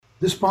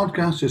This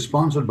podcast is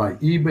sponsored by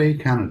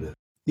eBay Canada.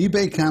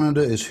 eBay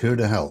Canada is here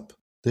to help.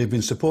 They've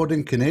been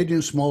supporting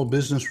Canadian small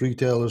business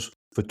retailers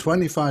for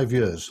 25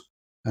 years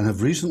and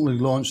have recently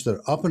launched their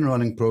Up and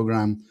Running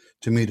program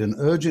to meet an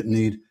urgent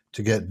need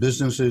to get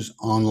businesses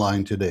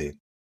online today.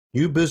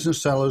 New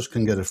business sellers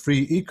can get a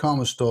free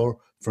e-commerce store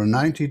for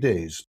 90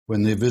 days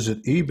when they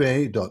visit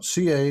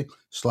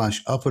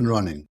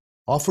ebay.ca/upandrunning.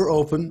 Offer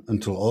open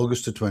until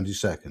August the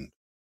 22nd.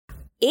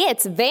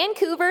 It's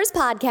Vancouver's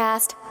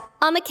podcast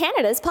on the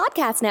Canada's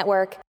Podcast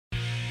Network.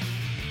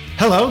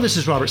 Hello, this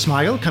is Robert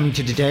Smigel coming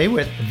to you today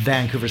with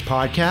Vancouver's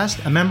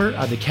Podcast, a member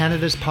of the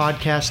Canada's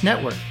Podcast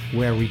Network,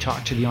 where we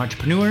talk to the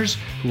entrepreneurs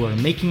who are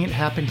making it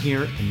happen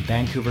here in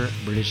Vancouver,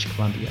 British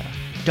Columbia.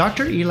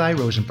 Dr. Eli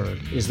Rosenberg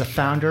is the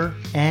founder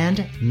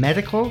and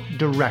medical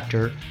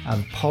director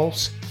of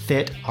Pulse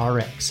Fit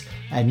RX,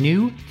 a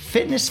new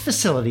fitness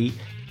facility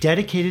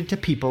dedicated to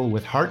people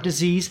with heart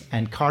disease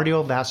and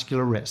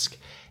cardiovascular risk.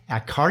 A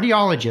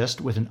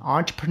cardiologist with an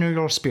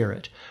entrepreneurial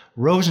spirit,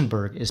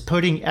 Rosenberg is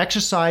putting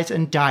exercise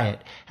and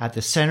diet at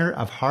the center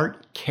of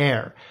heart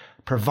care,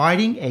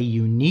 providing a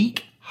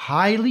unique,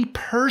 highly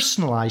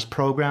personalized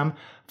program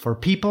for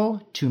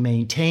people to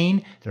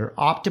maintain their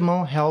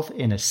optimal health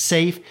in a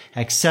safe,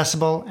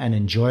 accessible, and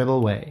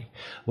enjoyable way.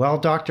 Well,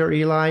 Dr.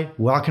 Eli,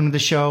 welcome to the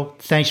show.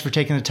 Thanks for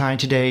taking the time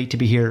today to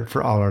be here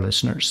for all our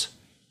listeners.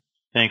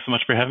 Thanks so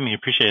much for having me.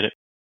 Appreciate it.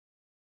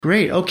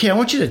 Great. Okay, I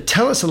want you to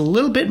tell us a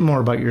little bit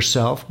more about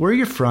yourself, where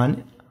you're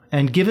from,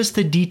 and give us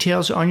the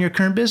details on your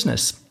current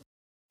business.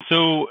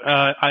 So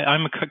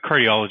I'm a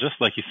cardiologist,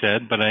 like you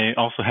said, but I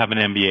also have an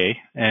MBA,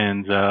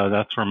 and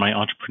that's where my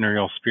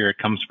entrepreneurial spirit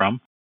comes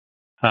from.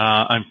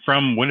 I'm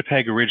from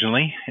Winnipeg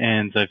originally,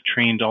 and I've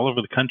trained all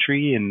over the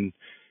country in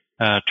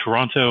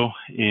Toronto,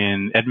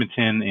 in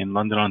Edmonton, in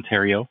London,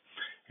 Ontario,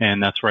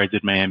 and that's where I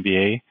did my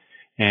MBA.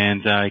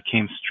 And I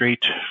came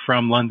straight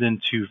from London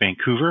to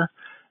Vancouver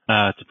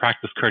to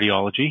practice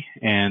cardiology,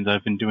 and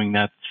I've been doing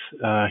that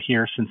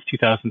here since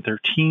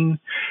 2013,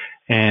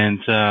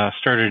 and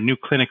started a new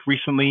clinic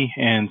recently.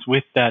 And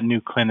with that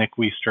new clinic,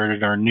 we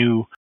started our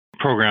new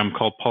program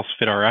called Pulse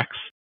Fit RX.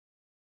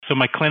 So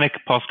my clinic,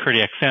 Pulse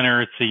Cardiac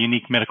Center, it's a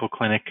unique medical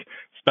clinic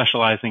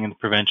specializing in the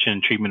prevention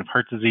and treatment of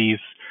heart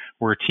disease.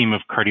 We're a team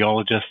of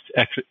cardiologists,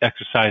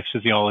 exercise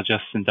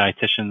physiologists, and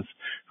dietitians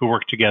who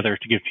work together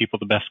to give people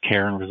the best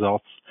care and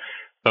results.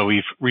 But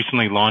we've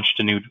recently launched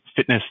a new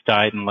fitness,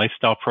 diet, and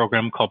lifestyle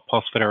program called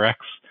Pulse Fit RX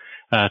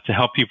to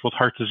help people with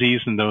heart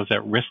disease and those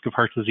at risk of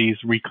heart disease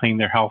reclaim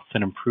their health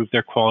and improve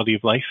their quality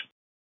of life.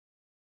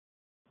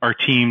 Our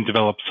team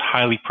develops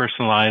highly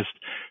personalized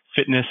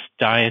fitness,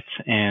 diet,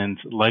 and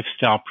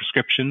lifestyle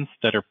prescriptions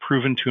that are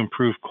proven to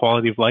improve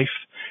quality of life,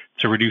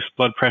 to reduce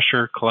blood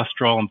pressure,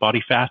 cholesterol, and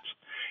body fat.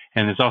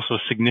 And there's also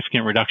a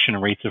significant reduction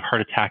in rates of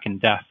heart attack and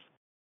death.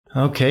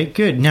 Okay,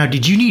 good. Now,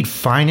 did you need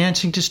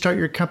financing to start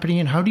your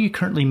company, and how do you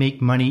currently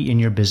make money in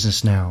your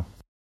business now?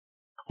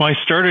 Well, I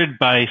started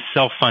by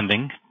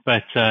self-funding,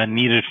 but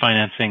needed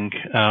financing,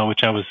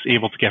 which I was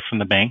able to get from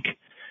the bank.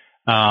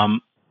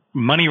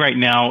 Money right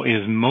now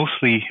is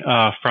mostly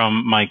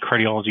from my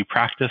cardiology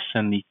practice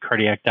and the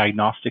cardiac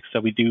diagnostics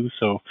that we do,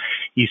 so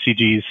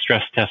ECGs,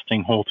 stress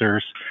testing,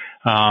 Holters.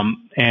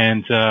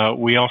 And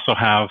we also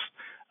have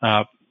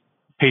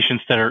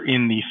patients that are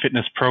in the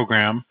fitness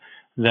program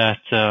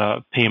that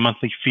pay a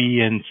monthly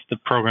fee, and the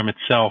program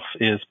itself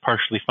is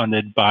partially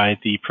funded by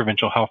the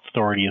Provincial Health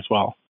Authority as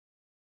well.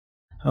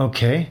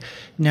 Okay.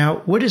 Now,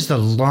 what is the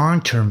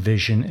long-term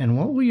vision, and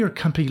what will your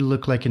company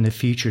look like in the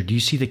future? Do you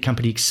see the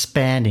company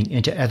expanding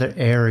into other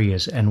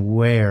areas, and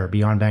where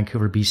beyond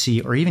Vancouver,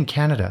 BC, or even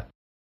Canada?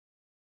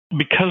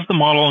 Because the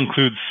model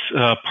includes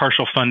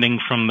partial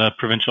funding from the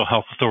Provincial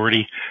Health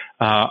Authority,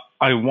 I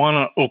want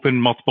to open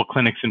multiple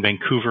clinics in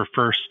Vancouver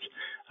first,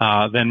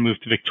 then move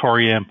to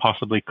Victoria and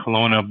possibly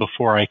Kelowna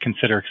before I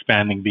consider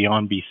expanding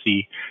beyond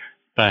BC.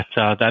 But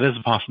that is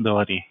a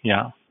possibility,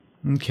 yeah.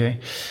 Okay.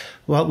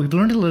 Well, we've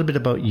learned a little bit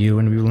about you,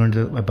 and we've learned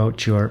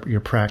about your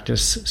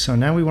practice. So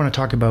now we want to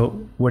talk about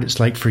what it's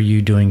like for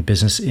you doing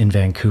business in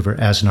Vancouver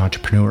as an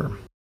entrepreneur.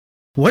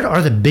 What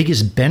are the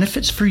biggest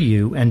benefits for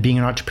you and being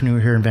an entrepreneur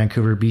here in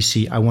Vancouver,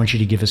 BC? I want you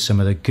to give us some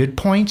of the good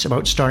points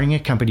about starting a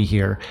company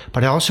here,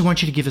 but I also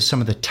want you to give us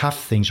some of the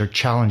tough things or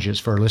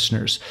challenges for our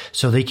listeners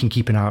so they can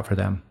keep an eye out for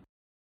them.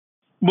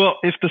 Well,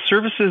 if the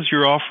services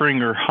you're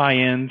offering are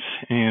high-end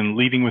and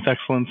leading with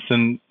excellence,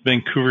 then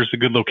Vancouver is a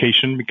good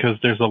location because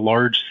there's a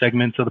large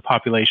segment of the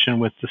population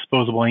with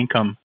disposable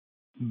income.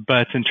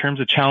 But in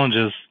terms of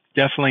challenges,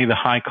 definitely the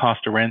high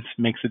cost of rent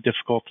makes it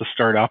difficult to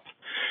start up.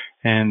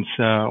 And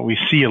we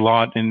see a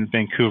lot in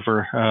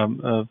Vancouver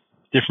of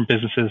different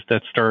businesses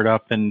that start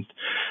up, and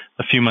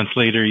a few months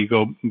later you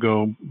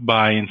go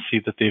by and see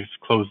that they've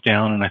closed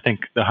down. And I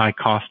think the high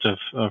cost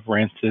of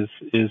rent is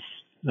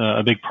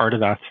a big part of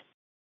that.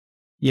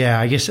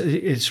 Yeah, I guess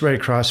it's right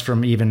across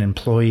from even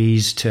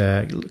employees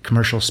to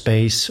commercial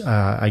space.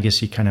 I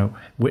guess you kind of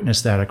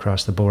witness that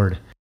across the board,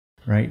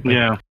 right?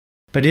 Yeah.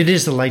 But it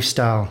is a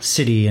lifestyle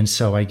city, and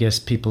so I guess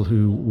people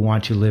who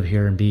want to live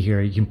here and be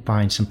here, you can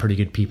find some pretty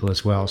good people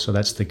as well. So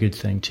that's the good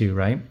thing too,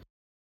 right?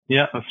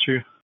 Yeah, that's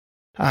true.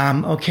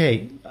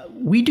 Okay,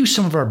 we do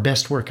some of our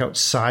best work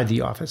outside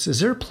the office.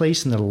 Is there a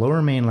place in the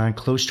Lower Mainland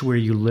close to where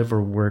you live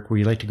or work where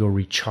you like to go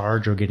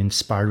recharge or get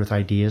inspired with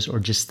ideas or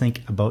just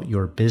think about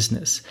your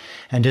business?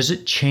 And does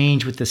it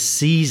change with the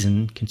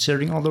season,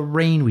 considering all the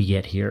rain we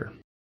get here?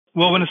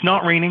 Well, when it's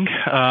not raining,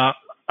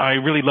 I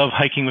really love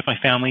hiking with my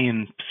family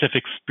in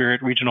Pacific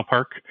Spirit Regional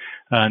Park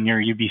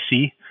near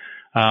UBC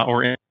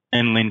or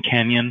in Lynn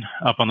Canyon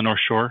up on the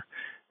North Shore.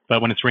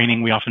 But when it's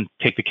raining, we often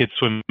take the kids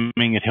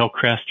swimming at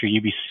Hillcrest or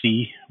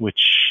UBC,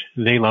 which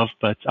they love,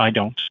 but I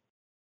don't.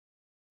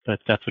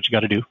 But that's what you got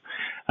to do.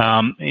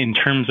 In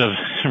terms of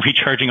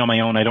recharging on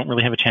my own, I don't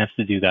really have a chance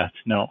to do that.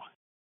 No.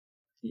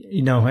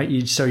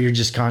 So you're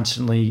just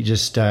constantly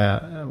just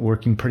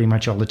working pretty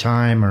much all the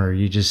time, or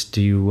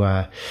do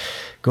you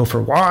go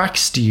for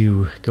walks? Do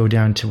you go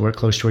down to work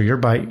close to where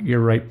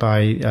you're right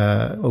by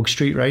Oak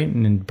Street, right,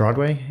 and in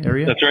Broadway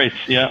area? That's right.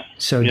 Yeah.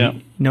 So yeah.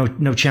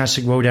 No chance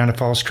to go down to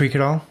Falls Creek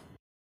at all?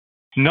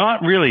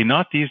 Not really,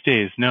 not these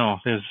days. No,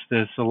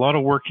 there's a lot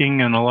of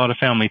working and a lot of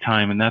family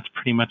time, and that's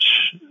pretty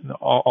much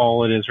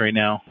all it is right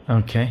now.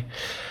 Okay.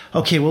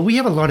 Well, we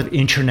have a lot of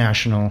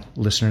international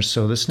listeners,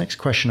 so this next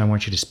question, I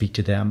want you to speak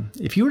to them.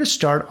 If you were to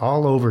start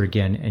all over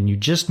again and you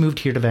just moved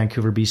here to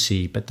Vancouver,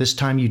 BC, but this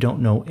time you don't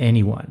know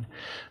anyone,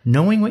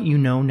 knowing what you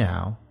know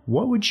now,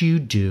 what would you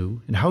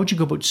do, and how would you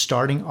go about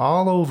starting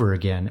all over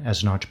again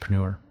as an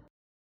entrepreneur?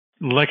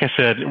 Like I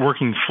said,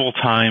 working full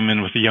time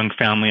and with a young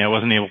family, I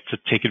wasn't able to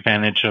take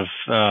advantage of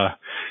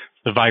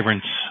the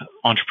vibrant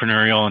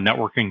entrepreneurial and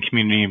networking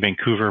community in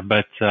Vancouver.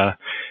 But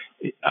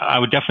I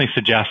would definitely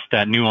suggest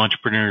that new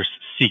entrepreneurs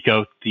seek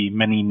out the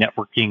many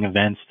networking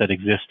events that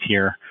exist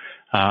here.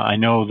 I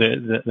know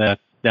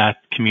that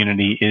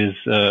community is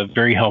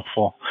very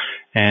helpful,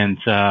 and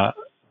there's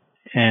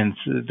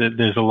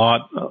a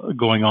lot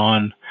going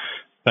on.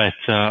 But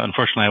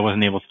unfortunately, I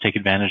wasn't able to take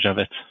advantage of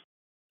it.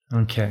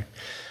 Okay.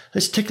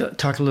 Let's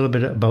talk a little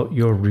bit about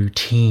your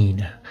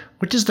routine.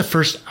 What does the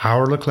first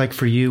hour look like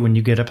for you when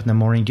you get up in the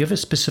morning? Do you have a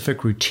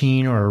specific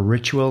routine or a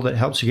ritual that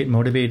helps you get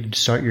motivated to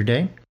start your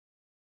day?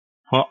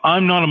 Well,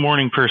 I'm not a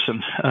morning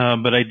person,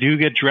 but I do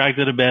get dragged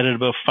out of bed at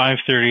about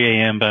 5:30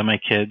 a.m. by my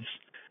kids.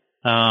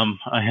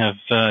 I have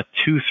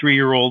 2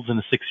 3-year-olds and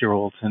a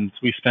 6-year-old, and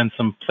we spend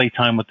some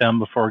playtime with them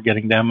before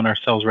getting them and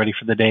ourselves ready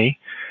for the day.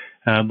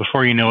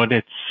 Before you know it,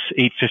 it's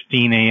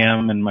 8:15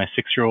 a.m. and my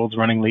 6-year-old's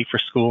running late for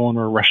school, and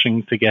we're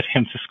rushing to get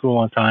him to school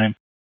on time,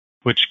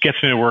 which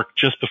gets me to work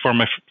just before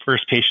my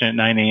first patient at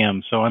 9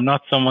 a.m. So I'm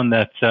not someone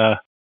that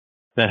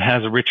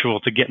has a ritual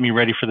to get me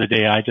ready for the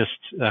day. I just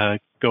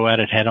go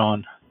at it head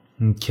on.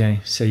 Okay,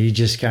 so you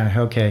just kind of,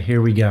 okay,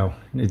 here we go.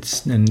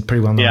 It's and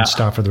pretty well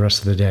non-stop for the rest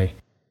of the day.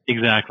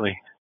 Exactly.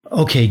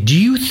 Okay, do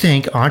you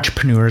think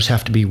entrepreneurs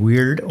have to be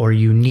weird or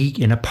unique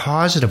in a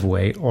positive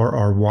way, or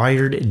are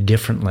wired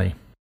differently?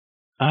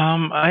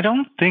 I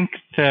don't think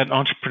that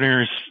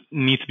entrepreneurs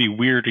need to be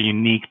weird or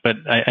unique, but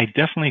I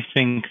definitely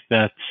think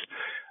that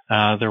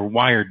they're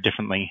wired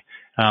differently.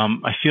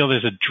 I feel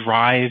there's a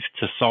drive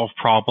to solve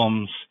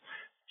problems,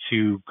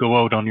 to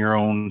go out on your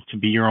own, to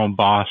be your own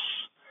boss.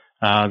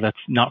 That's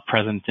not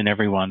present in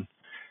everyone.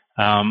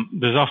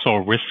 There's also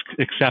a risk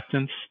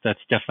acceptance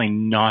that's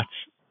definitely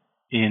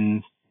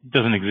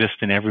doesn't exist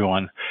in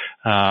everyone.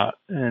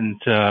 There's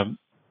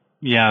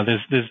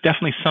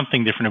definitely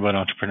something different about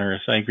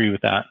entrepreneurs. I agree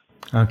with that.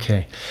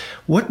 Okay.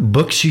 What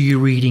books are you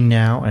reading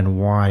now and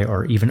why,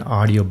 or even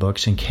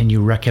audiobooks? And can you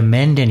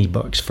recommend any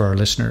books for our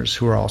listeners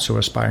who are also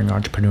aspiring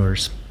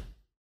entrepreneurs?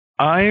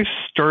 I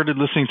started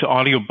listening to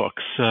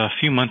audiobooks a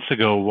few months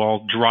ago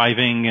while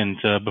driving and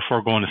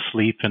before going to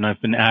sleep, and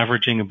I've been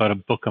averaging about a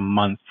book a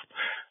month.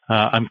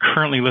 I'm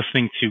currently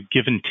listening to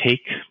Give and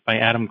Take by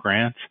Adam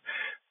Grant,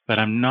 but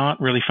I'm not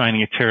really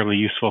finding it terribly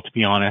useful, to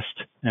be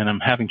honest, and I'm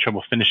having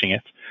trouble finishing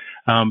it.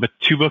 But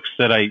 2 books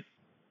that I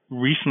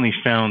recently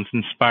found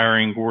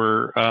inspiring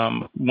were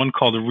one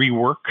called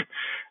Rework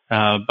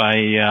by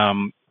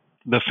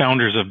the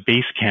founders of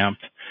Basecamp.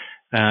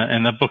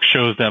 And that book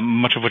shows that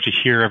much of what you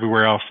hear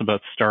everywhere else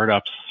about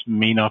startups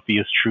may not be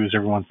as true as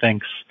everyone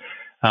thinks.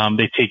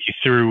 They take you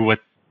through what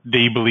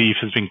they believe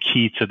has been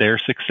key to their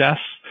success.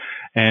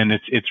 And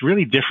it's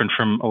really different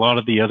from a lot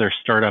of the other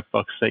startup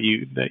books that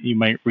you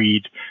might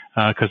read,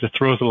 because it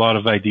throws a lot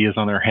of ideas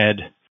on their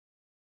head.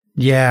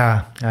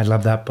 Yeah, I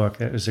love that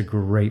book. It was a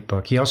great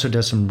book. He also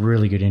does some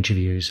really good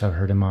interviews. I've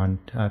heard him on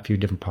a few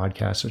different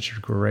podcasts, which are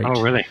great.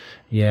 Oh, really?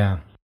 Yeah.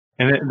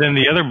 And then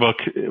the other book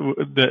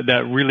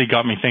that really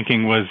got me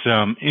thinking was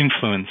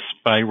Influence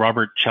by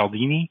Robert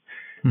Cialdini.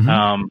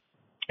 Mm-hmm.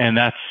 And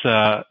that's,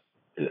 I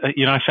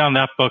found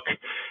that book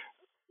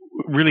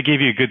really gave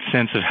you a good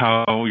sense of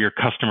how your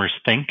customers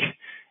think.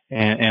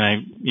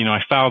 And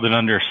I filed it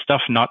under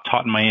stuff not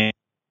taught in my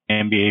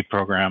MBA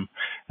program,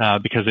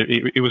 because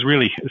it was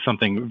really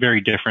something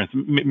very different.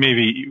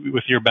 Maybe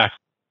with your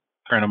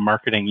background of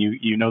marketing,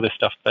 you know this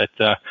stuff, but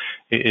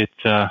it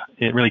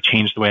really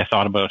changed the way I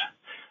thought about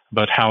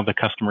how the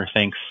customer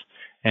thinks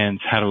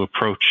and how to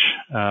approach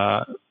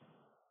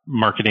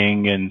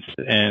marketing and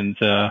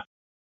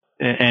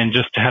and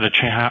just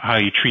how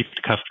you treat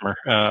the customer.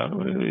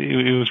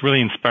 It was a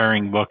really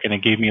inspiring book, and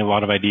it gave me a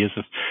lot of ideas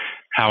of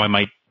how I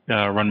might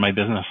run my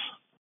business.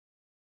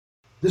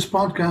 This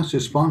podcast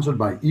is sponsored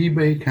by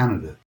eBay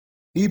Canada.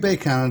 eBay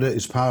Canada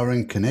is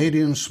powering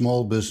Canadian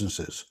small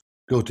businesses.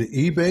 Go to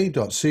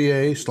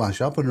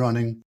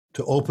ebay.ca/up-and-running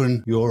to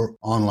open your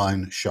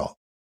online shop.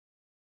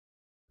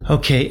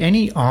 Okay,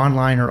 any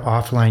online or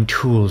offline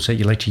tools that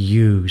you like to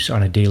use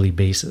on a daily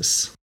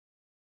basis?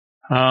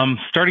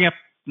 Starting up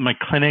my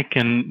clinic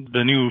and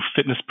the new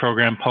fitness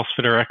program, Pulse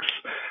Fit RX,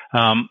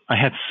 I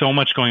had so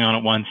much going on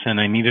at once, and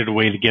I needed a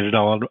way to get it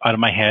all out of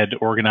my head,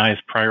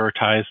 organized,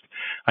 prioritized.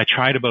 I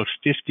tried about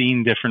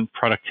 15 different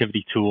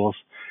productivity tools.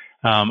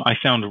 I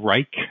found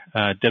Wrike,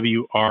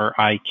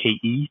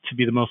 WRIKE, to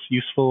be the most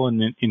useful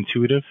and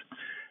intuitive.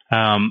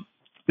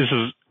 This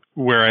is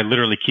where I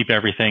literally keep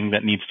everything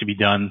that needs to be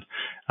done.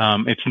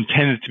 It's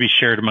intended to be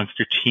shared amongst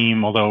your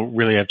team, although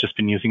really I've just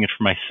been using it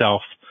for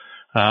myself.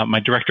 My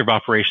director of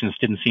operations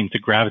didn't seem to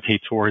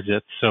gravitate towards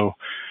it, so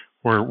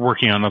we're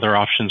working on other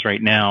options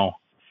right now.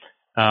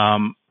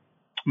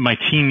 My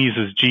team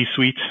uses G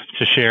Suite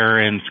to share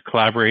and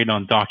collaborate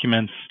on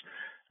documents.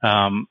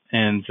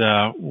 And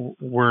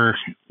we're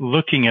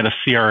looking at a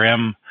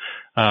CRM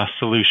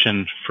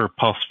solution for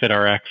Pulse Fit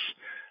RX.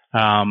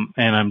 And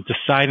I'm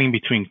deciding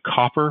between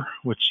Copper,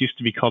 which used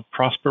to be called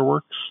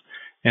ProsperWorks,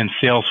 and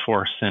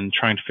Salesforce, and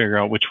trying to figure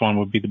out which one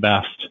would be the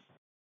best.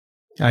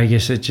 I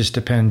guess it just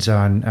depends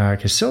on,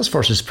 because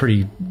Salesforce is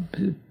pretty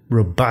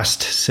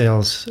robust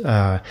sales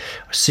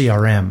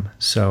CRM.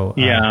 So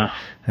yeah,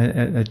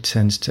 it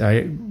tends to,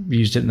 I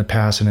used it in the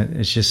past, and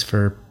it's just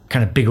for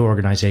kind of big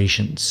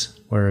organizations,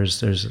 whereas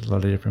there's a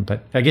lot of different,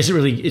 but I guess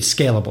it's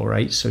scalable,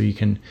 right? So you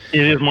can.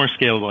 It is more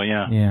scalable,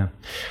 yeah. Yeah.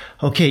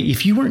 Okay.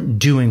 If you weren't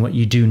doing what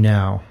you do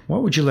now,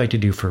 what would you like to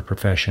do for a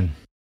profession?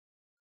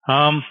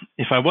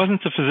 If I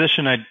wasn't a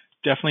physician, I'd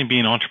definitely be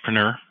an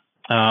entrepreneur.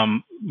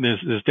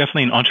 There's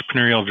definitely an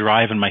entrepreneurial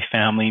drive in my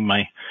family.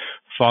 My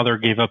father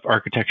gave up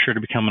architecture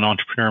to become an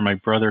entrepreneur. My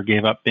brother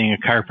gave up being a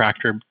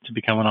chiropractor to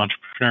become an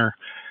entrepreneur.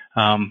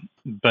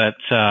 But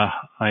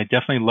I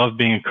definitely love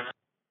being a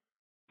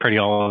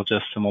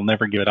cardiologist, and will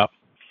never give it up.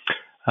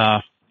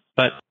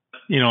 But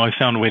I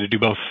found a way to do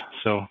both.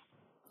 So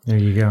there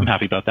you go. I'm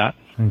happy about that.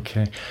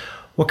 Okay.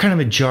 What kind of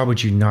a job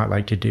would you not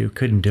like to do?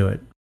 Couldn't do it?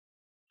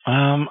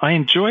 I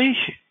enjoy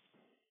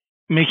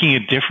making a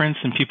difference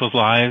in people's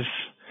lives.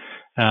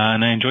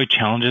 And I enjoy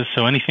challenges.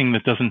 So anything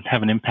that doesn't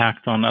have an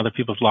impact on other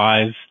people's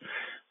lives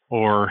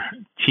or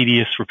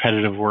tedious,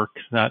 repetitive work,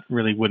 that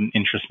really wouldn't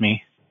interest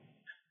me.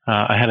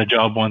 I had a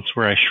job once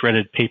where I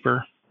shredded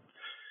paper,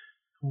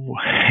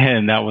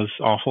 and that was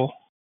awful.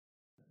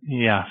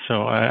 Yeah,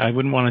 so I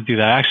wouldn't want to do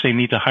that. I actually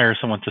need to hire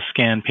someone to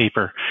scan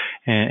paper,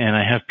 and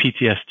I have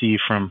PTSD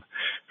from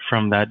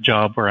that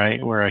job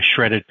where I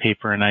shredded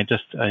paper, and I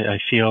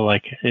feel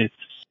like it's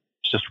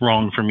just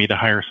wrong for me to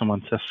hire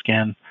someone to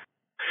scan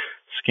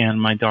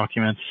my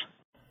documents.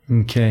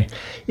 Okay.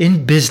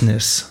 In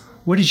business,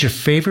 what is your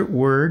favorite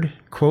word,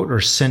 quote, or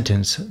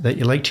sentence that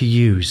you like to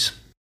use?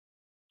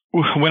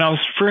 When I was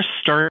first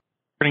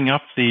starting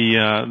up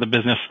the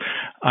business,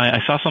 I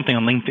saw something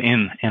on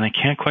LinkedIn, and I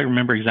can't quite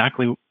remember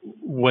exactly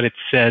what it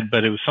said,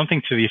 but it was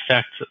something to the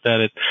effect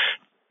that it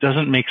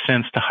doesn't make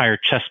sense to hire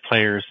chess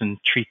players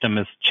and treat them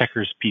as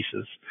checkers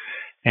pieces.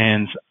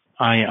 And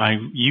I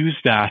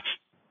used that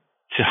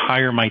to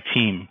hire my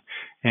team.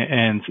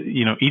 And,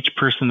 each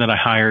person that I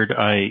hired,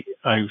 I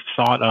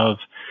thought of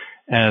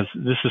as,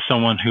 this is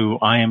someone who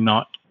I am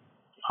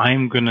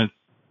going to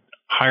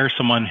hire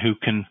someone who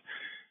can,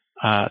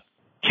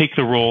 take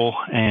the role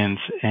and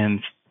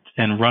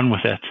run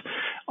with it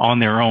on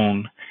their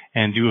own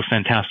and do a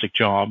fantastic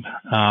job.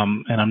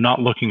 And I'm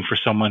not looking for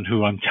someone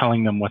who I'm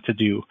telling them what to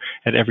do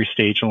at every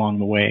stage along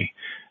the way.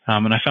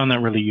 And I found that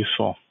really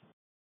useful.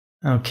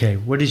 Okay.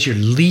 What is your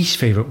least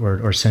favorite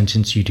word or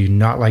sentence you do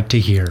not like to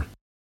hear?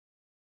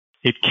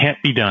 It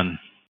can't be done.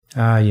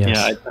 Ah, yes.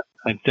 Yeah,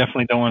 I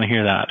definitely don't want to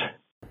hear that.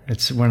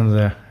 It's one of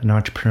an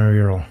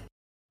entrepreneurial,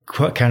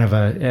 kind of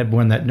a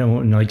one that no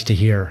one likes to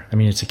hear. I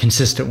mean, it's a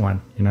consistent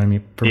one, you know what I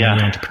mean? For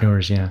many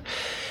entrepreneurs, yeah.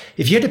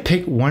 If you had to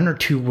pick one or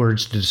two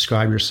words to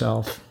describe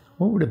yourself,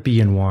 what would it be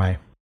and why?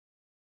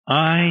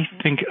 I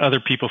think other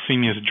people see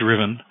me as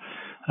driven.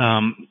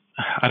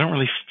 I don't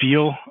really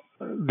feel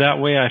that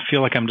way. I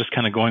feel like I'm just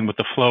kind of going with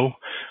the flow.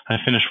 I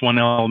finish one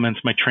element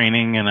of my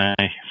training and I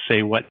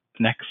say, what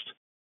next?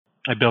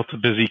 I built a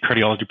busy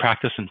cardiology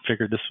practice and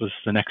figured this was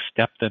the next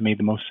step that made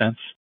the most sense.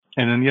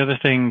 And then the other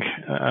thing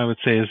I would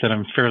say is that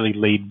I'm fairly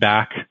laid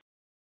back.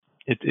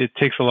 It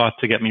takes a lot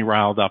to get me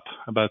riled up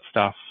about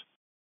stuff.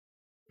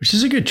 Which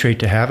is a good trait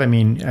to have. I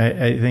mean,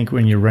 I think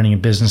when you're running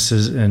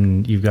businesses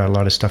and you've got a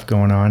lot of stuff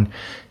going on,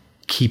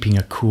 keeping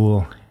a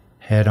cool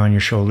head on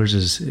your shoulders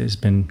has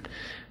been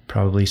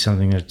probably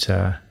something that's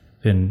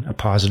been a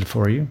positive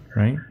for you,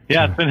 right?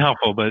 Yeah, it's been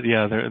helpful, but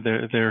yeah,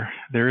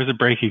 there is a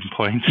breaking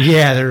point.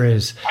 Yeah, there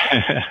is.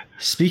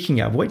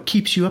 Speaking of, what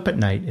keeps you up at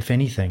night, if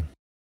anything?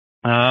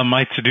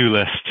 My to-do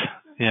list.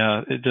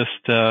 Yeah, it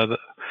just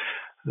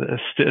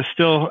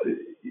still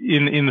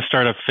in the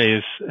startup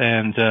phase,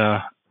 and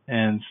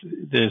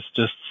there's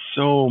just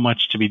so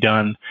much to be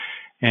done.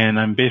 And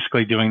I'm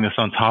basically doing this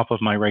on top of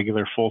my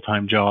regular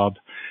full-time job.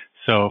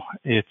 So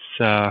it's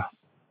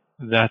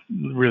that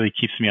really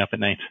keeps me up at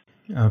night.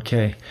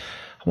 Okay.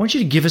 I want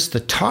you to give us the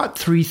top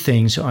 3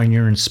 things on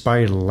your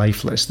inspired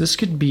life list. This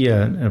could be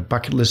a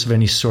bucket list of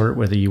any sort,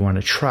 whether you want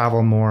to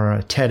travel more,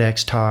 a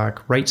TEDx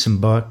talk, write some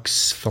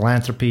books,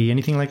 philanthropy,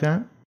 anything like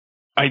that?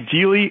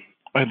 Ideally,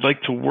 I'd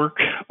like to work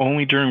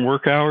only during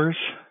work hours.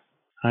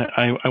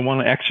 I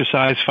want to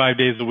exercise 5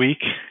 days a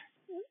week.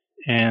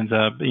 And,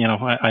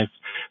 I've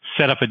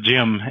set up a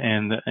gym,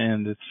 and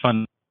it's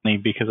funny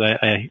because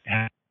I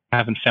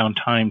haven't found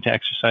time to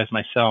exercise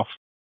myself.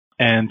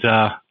 And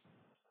I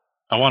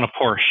want a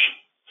Porsche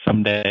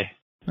someday.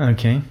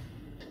 Okay.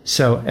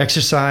 So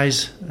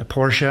exercise, a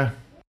Porsche.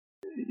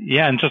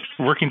 Yeah, and just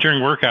working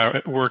during work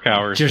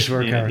hours. Just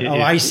work hours.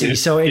 I see.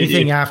 So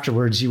anything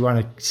afterwards, you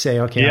want to say,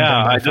 okay,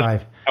 I'm done by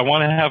 5. I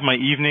want to have my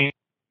evenings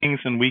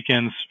and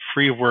weekends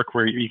free of work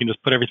where you can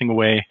just put everything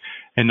away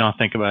and not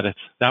think about it.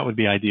 That would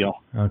be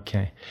ideal.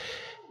 Okay.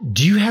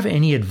 Do you have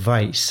any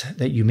advice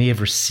that you may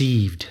have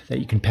received that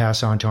you can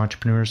pass on to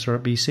entrepreneurs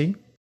throughout BC?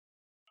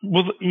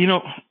 Well,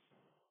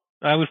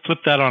 I would flip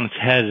that on its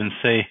head and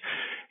say,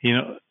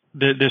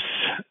 there's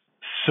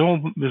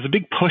a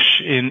big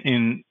push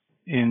in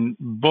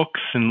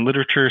books and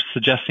literature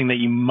suggesting that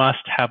you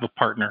must have a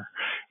partner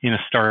in a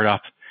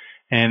startup.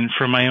 And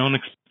from my own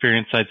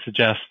experience, I'd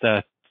suggest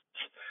that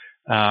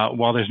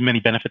while there's many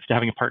benefits to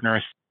having a partner,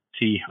 I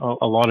see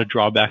a lot of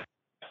drawbacks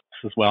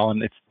as well,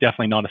 and it's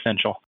definitely not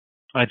essential.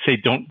 I'd say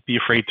don't be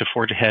afraid to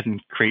forge ahead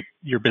and create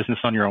your business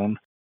on your own,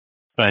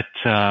 but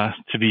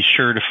to be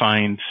sure to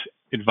find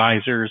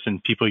advisors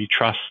and people you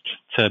trust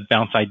to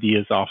bounce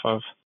ideas off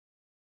of.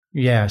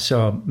 Yeah,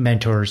 so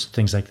mentors,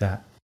 things like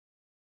that.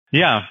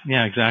 Yeah,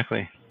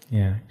 exactly.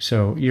 Yeah,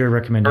 so your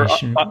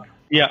recommendation...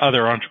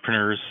 other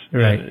entrepreneurs,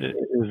 right,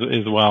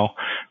 as well,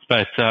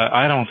 but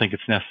I don't think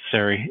it's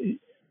necessary.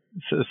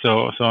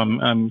 So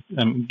I'm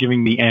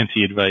giving the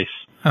anti-advice.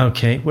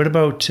 Okay, what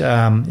about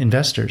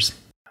investors?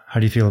 How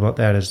do you feel about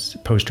that as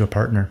opposed to a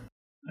partner?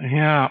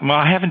 Yeah, well,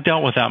 I haven't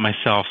dealt with that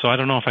myself, so I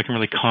don't know if I can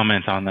really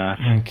comment on that.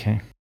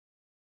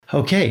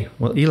 Okay.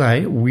 Well,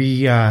 Eli,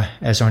 we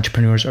as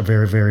entrepreneurs are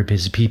very, very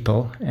busy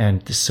people.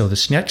 And so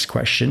this next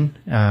question,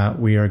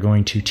 we are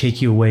going to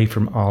take you away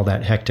from all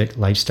that hectic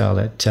lifestyle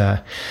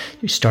that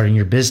starting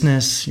your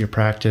business, your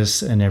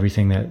practice, and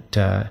everything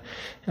that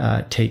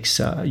takes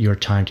your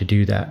time to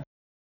do that.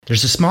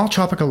 There's a small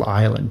tropical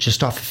island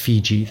just off of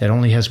Fiji that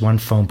only has one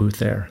phone booth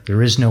there.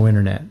 There is no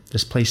internet.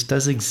 This place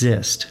does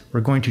exist.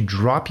 We're going to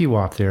drop you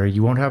off there.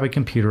 You won't have a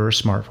computer or a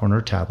smartphone or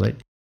a tablet.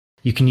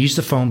 You can use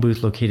the phone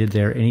booth located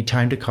there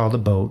anytime to call the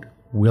boat.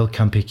 We'll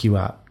come pick you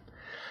up.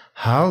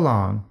 How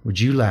long would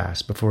you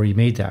last before you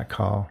made that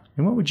call?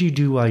 And what would you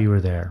do while you were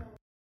there?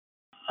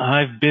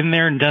 I've been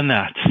there and done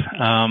that.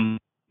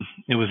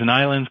 It was an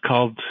island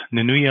called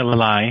Nunuia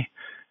Lalai,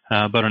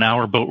 about an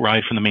hour boat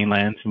ride from the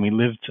mainland, and we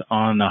lived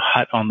on a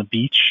hut on the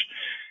beach.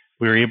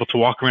 We were able to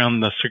walk around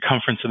the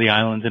circumference of the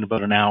island in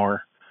about an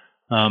hour.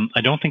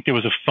 I don't think there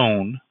was a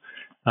phone.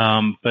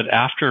 But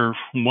after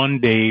one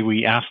day,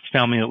 we asked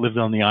family that lived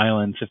on the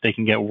islands if they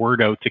can get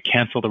word out to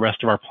cancel the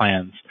rest of our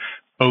plans,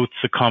 boats,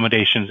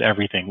 accommodations,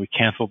 everything. We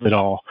canceled it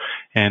all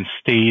and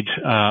stayed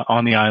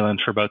on the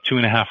island for about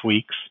 2.5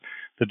 weeks,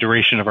 the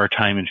duration of our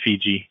time in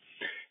Fiji.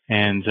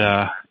 And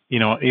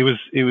it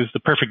was the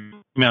perfect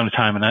amount of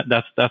time, and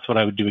that's what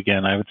I would do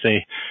again. I would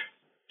say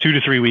 2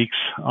 to 3 weeks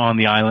on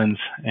the islands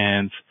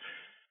and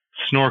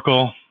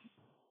snorkel,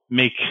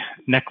 make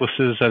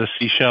necklaces out of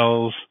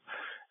seashells,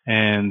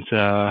 and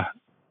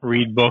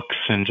read books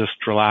and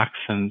just relax,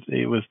 and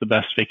it was the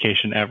best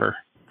vacation ever.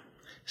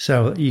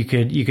 So you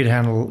could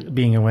handle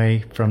being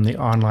away from the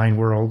online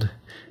world,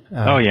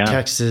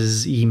 texts,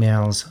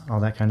 emails, all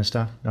that kind of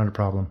stuff. Not a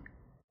problem.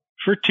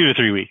 For 2 to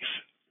 3 weeks,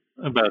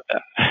 about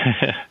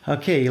that.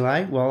 Okay,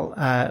 Eli. Well,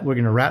 we're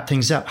going to wrap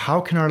things up.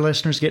 How can our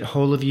listeners get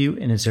hold of you,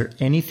 and is there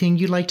anything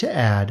you'd like to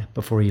add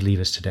before you leave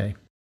us today?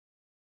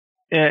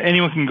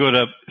 Anyone can go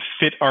to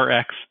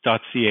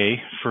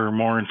fitrx.ca for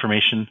more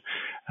information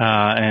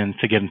and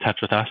to get in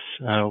touch with us.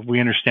 We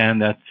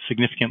understand that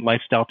significant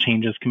lifestyle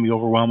changes can be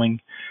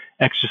overwhelming.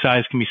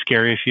 Exercise can be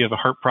scary if you have a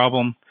heart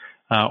problem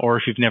or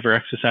if you've never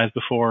exercised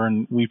before,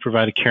 and we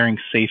provide a caring,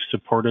 safe,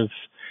 supportive,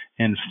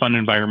 and fun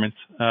environment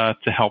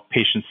to help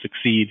patients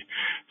succeed.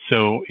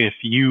 So if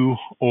you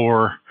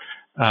or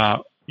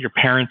your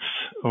parents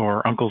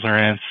or uncles or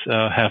aunts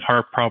have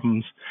heart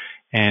problems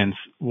and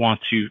want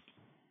to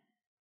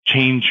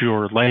change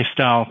your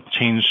lifestyle,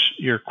 change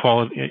your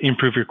quality,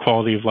 improve your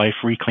quality of life,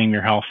 reclaim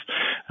your health,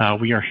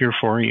 we are here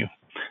for you.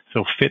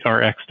 So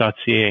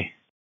fitrx.ca.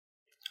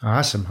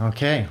 Awesome.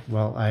 Okay.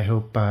 Well, I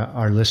hope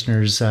our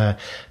listeners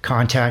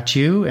contact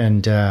you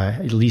and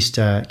at least,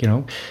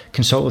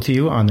 consult with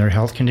you on their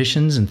health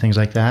conditions and things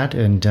like that.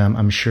 And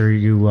I'm sure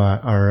you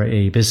are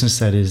a business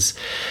that is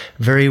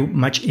very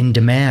much in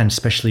demand,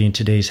 especially in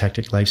today's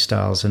hectic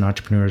lifestyles. And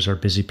entrepreneurs are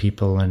busy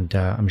people. And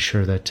I'm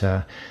sure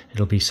that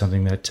it'll be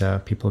something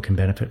that people can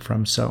benefit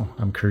from. So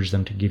I encourage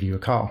them to give you a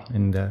call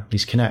and at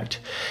least connect.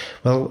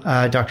 Well,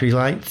 Dr.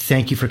 Eli,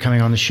 thank you for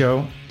coming on the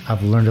show.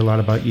 I've learned a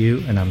lot about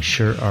you, and I'm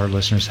sure our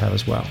listeners have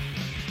as well.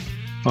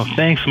 Well,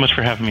 thanks so much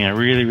for having me. I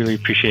really, really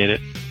appreciate it.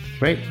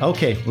 Great.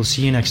 Okay. We'll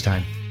see you next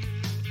time.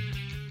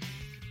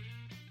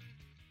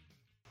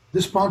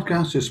 This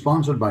podcast is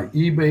sponsored by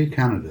eBay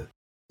Canada.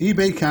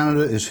 eBay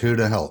Canada is here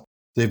to help.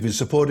 They've been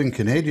supporting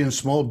Canadian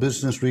small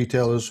business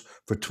retailers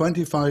for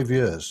 25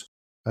 years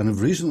and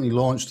have recently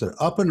launched their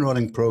Up and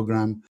Running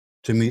program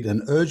to meet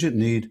an urgent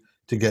need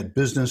to get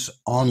business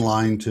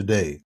online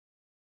today.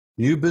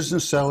 New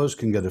business sellers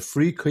can get a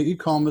free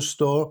e-commerce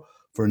store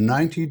for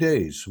 90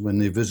 days when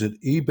they visit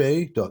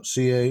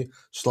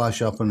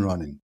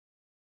ebay.ca/upandrunning.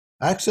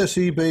 Access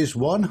eBay's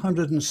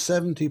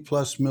 170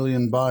 plus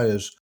million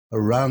buyers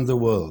around the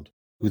world.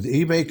 With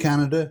eBay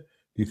Canada,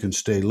 you can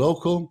stay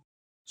local,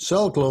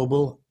 sell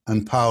global,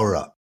 and power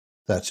up.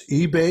 That's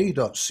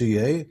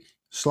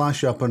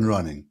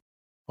ebay.ca/upandrunning.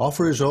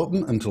 Offer is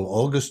open until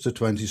August the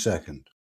 22nd.